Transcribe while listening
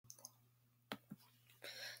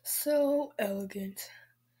So elegant,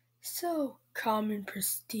 so calm and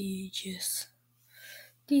prestigious.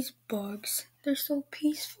 These bugs, they're so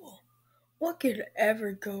peaceful. What could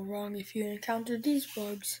ever go wrong if you encounter these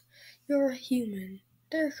bugs? You're a human.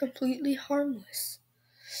 They're completely harmless.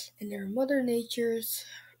 And they're Mother Nature's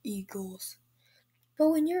eagles. But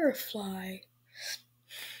when you're a fly,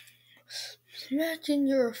 imagine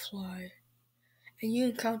you're a fly and you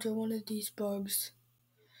encounter one of these bugs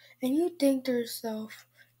and you think to yourself,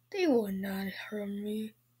 they will not harm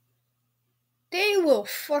me. They will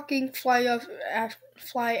fucking fly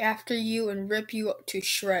after you and rip you up to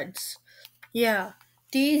shreds. Yeah,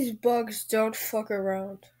 these bugs don't fuck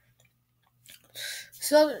around.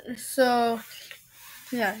 So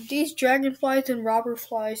yeah, these dragonflies and robber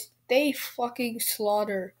flies, they fucking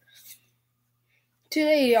slaughter.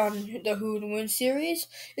 Today on the Who Would Win series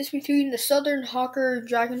is between the southern hawker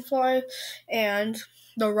dragonfly and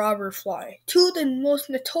the robber fly. Two of the most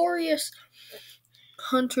notorious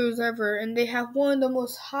hunters ever, and they have one of the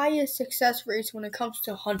most highest success rates when it comes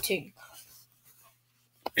to hunting.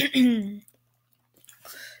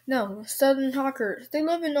 No, southern hawkers. They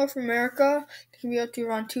live in North America. They can be up to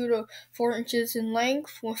around 2 to 4 inches in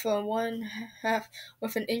length, with a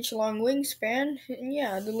with an inch long wingspan. And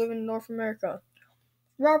yeah, they live in North America.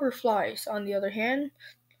 Robber flies, on the other hand,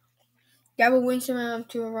 they have a wingspan up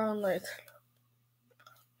to around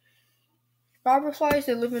robber flies.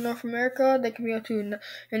 They live in North America. They can be up to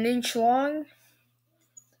an inch long.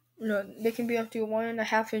 No, they can be up to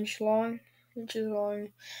 1.5 inches long,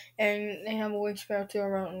 and they have a wingspan up to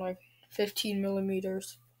around 15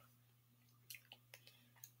 millimeters.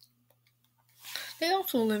 They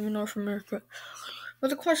also live in North America. But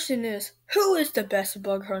the question is, who is the best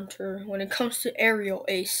bug hunter when it comes to aerial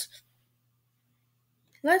ace?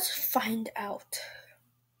 Let's find out.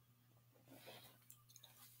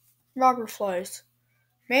 Robber flies.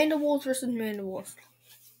 Mandibles versus mandibles.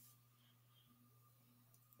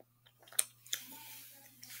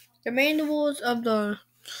 The mandibles of the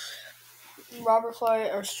robber fly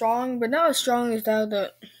are strong, but not as strong as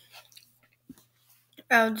that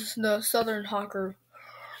of the southern hawker.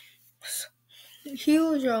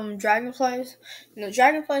 Huge dragonflies.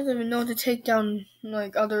 Dragonflies have been known to take down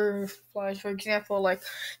other flies. For example,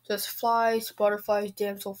 just flies, butterflies,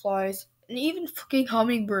 damselflies, and even fucking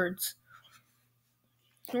hummingbirds.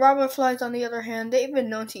 Robber flies, on the other hand, they've been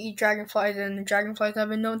known to eat dragonflies, and the dragonflies have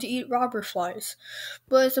been known to eat robber flies.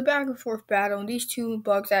 But it's a back and forth battle, and these two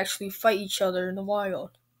bugs actually fight each other in the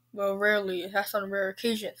wild. Well, rarely. That's on rare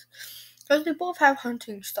occasions, because they both have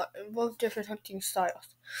both different hunting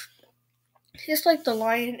styles. Just like the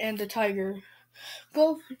lion and the tiger,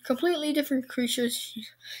 both completely different creatures,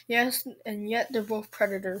 yes, and yet they're both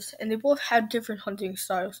predators, and they both have different hunting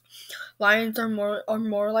styles. Lions are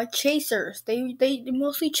more like chasers. They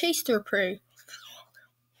mostly chase their prey,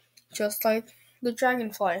 just like the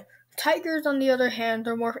dragonfly. Tigers, on the other hand,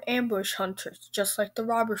 are more ambush hunters, just like the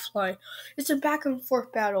robber fly. It's a back and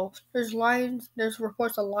forth battle. There's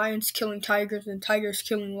reports of lions killing tigers and tigers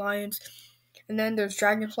killing lions, and then there's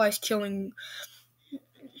dragonflies killing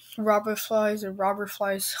robber flies and robber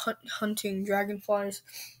flies hunting dragonflies.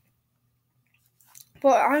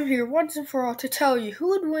 But I'm here once and for all to tell you who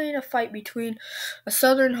would win a fight between a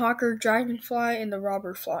southern hawker dragonfly and the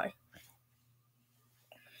robber fly.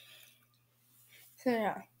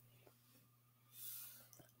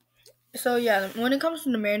 So yeah, when it comes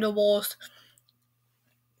to the mandibles,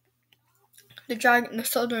 the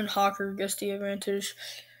southern hawker gets the advantage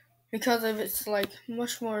because of its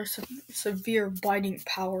much more severe biting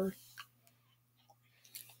power.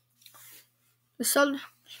 The southern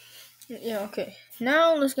okay.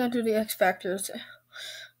 Now let's get into the X factors.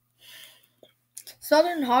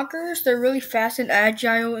 Southern hawkers, they're really fast and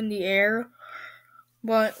agile in the air,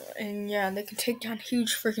 they can take down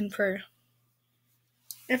huge freaking prey.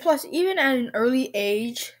 And plus, even at an early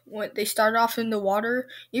age, when they start off in the water,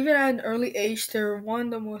 even at an early age, they're one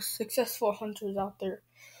of the most successful hunters out there.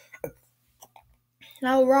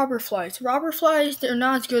 Now, robber flies. Robber flies, they're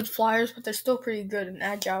not as good flyers, but they're still pretty good and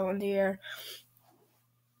agile in the air.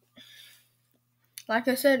 Like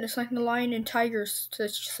I said, it's like the lion and tiger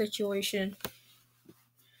situation.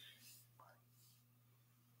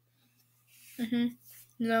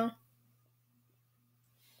 No.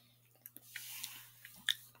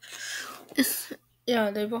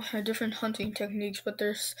 They both have different hunting techniques, but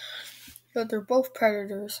they're both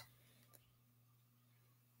predators.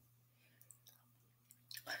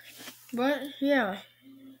 But yeah,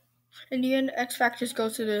 in the end, X factors go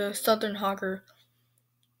to the southern hawker.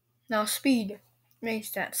 Now, speed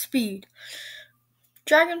makes that speed.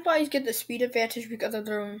 Dragonflies get the speed advantage because of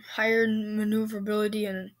their higher maneuverability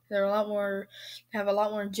and they're a lot more have a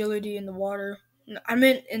lot more agility in the water. I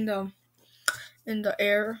meant in the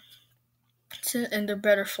air, and they're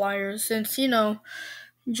better flyers. Since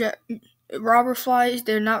ja- robber flies,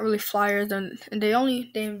 they're not really flyers, and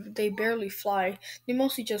they barely fly. They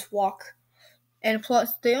mostly just walk. And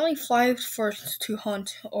plus, they only fly for to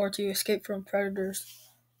hunt or to escape from predators.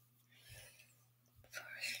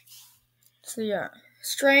 So yeah,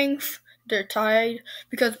 strength. They're tied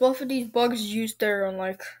because both of these bugs use their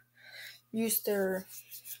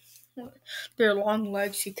long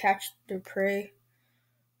legs to catch their prey.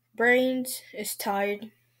 Brains is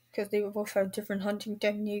tied because they both have different hunting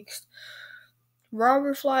techniques.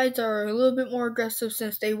 Robber flies are a little bit more aggressive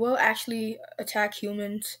since they will actually attack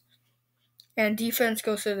humans. And defense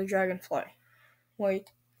goes to the dragonfly.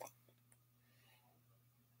 Wait.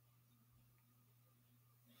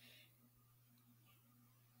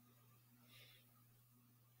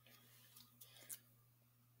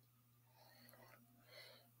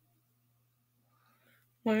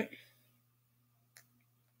 Wait.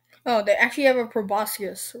 Oh, they actually have a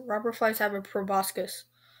proboscis. Robber flies have a proboscis.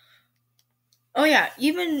 Oh yeah,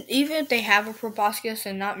 even if they have a proboscis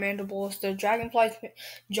and not mandibles, the dragonfly's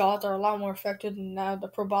jaws are a lot more effective than that of the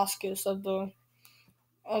proboscis of the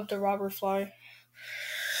robber fly.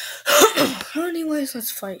 Anyways,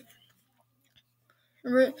 let's fight.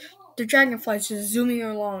 The dragonfly's just zooming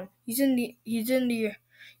along. He's in the air.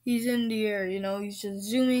 He's just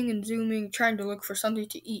zooming and zooming, trying to look for something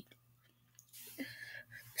to eat.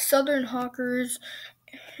 Southern hawkers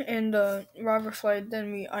and the robber fly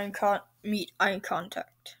then meet eye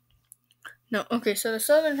contact. No, okay, so the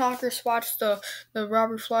southern hawker spots the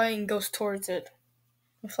robber fly and goes towards it.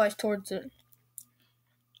 It flies towards it.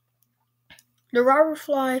 The robber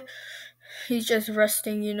fly, he's just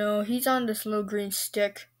resting, he's on this little green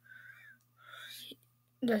stick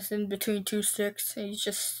that's in between two sticks, and he's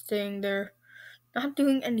just staying there, not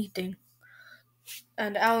doing anything.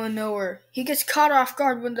 And out of nowhere, he gets caught off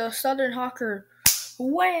guard when the southern hawker,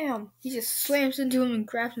 wham! He just slams into him and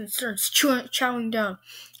grabs him and starts chowing down.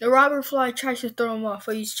 The robber fly tries to throw him off,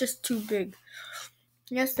 but he's just too big.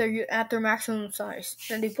 Yes, they're at their maximum size.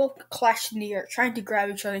 Then they both clash in the air, trying to grab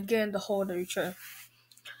each other and get in the hold of each other.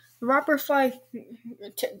 The robber fly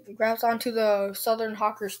grabs onto the southern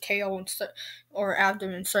hawker's tail or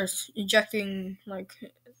abdomen and starts injecting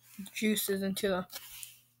juices into the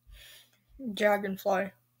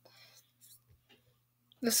dragonfly.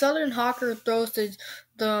 The southern hawker throws the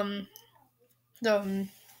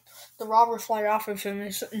the robber fly off of him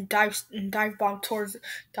and dive bombs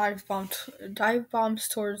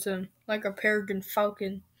towards him like a peregrine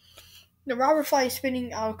falcon. The robber fly is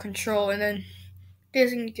spinning out of control, and then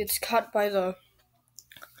Disney gets caught by the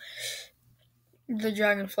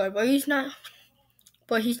dragonfly, but he's not.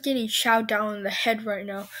 But he's getting chowed down in the head right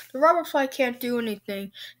now. The robber fly can't do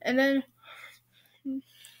anything, and then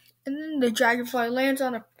the dragonfly lands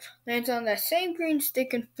on that same green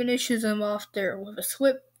stick and finishes him off there with a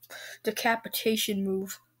swift decapitation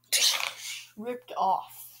move. Ripped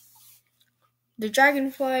off. The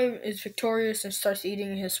dragonfly is victorious and starts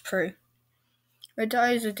eating his prey. It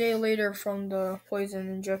dies a day later from the poison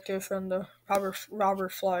injected from the robber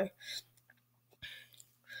fly.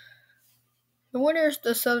 The winner is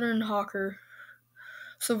the southern hawker.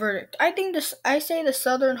 So verdict. I say the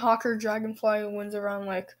southern hawker dragonfly wins around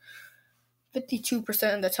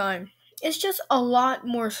 52% of the time. It's just a lot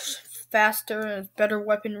more faster and better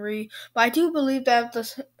weaponry, but I do believe that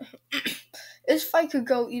this fight could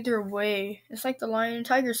go either way. It's like the lion and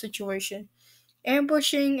tiger situation.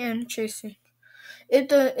 Ambushing and chasing. If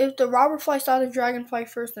the robber fly saw the dragonfly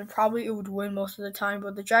first, then probably it would win most of the time.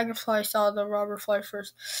 But the dragonfly saw the robber fly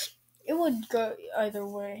first. It would go either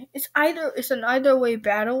way. It's an either way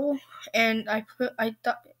battle, and I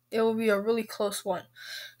thought it will be a really close one.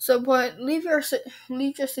 So, but leave your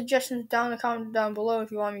suggestions down in the comment down below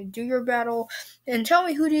if you want me to do your battle, and tell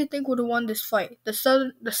me who do you think would have won this fight: the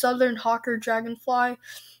southern hawker dragonfly,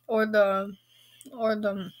 or the or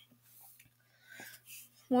the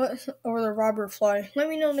robber fly. Let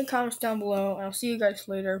me know in the comments down below, and I'll see you guys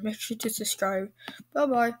later. Make sure to subscribe. Bye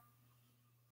bye.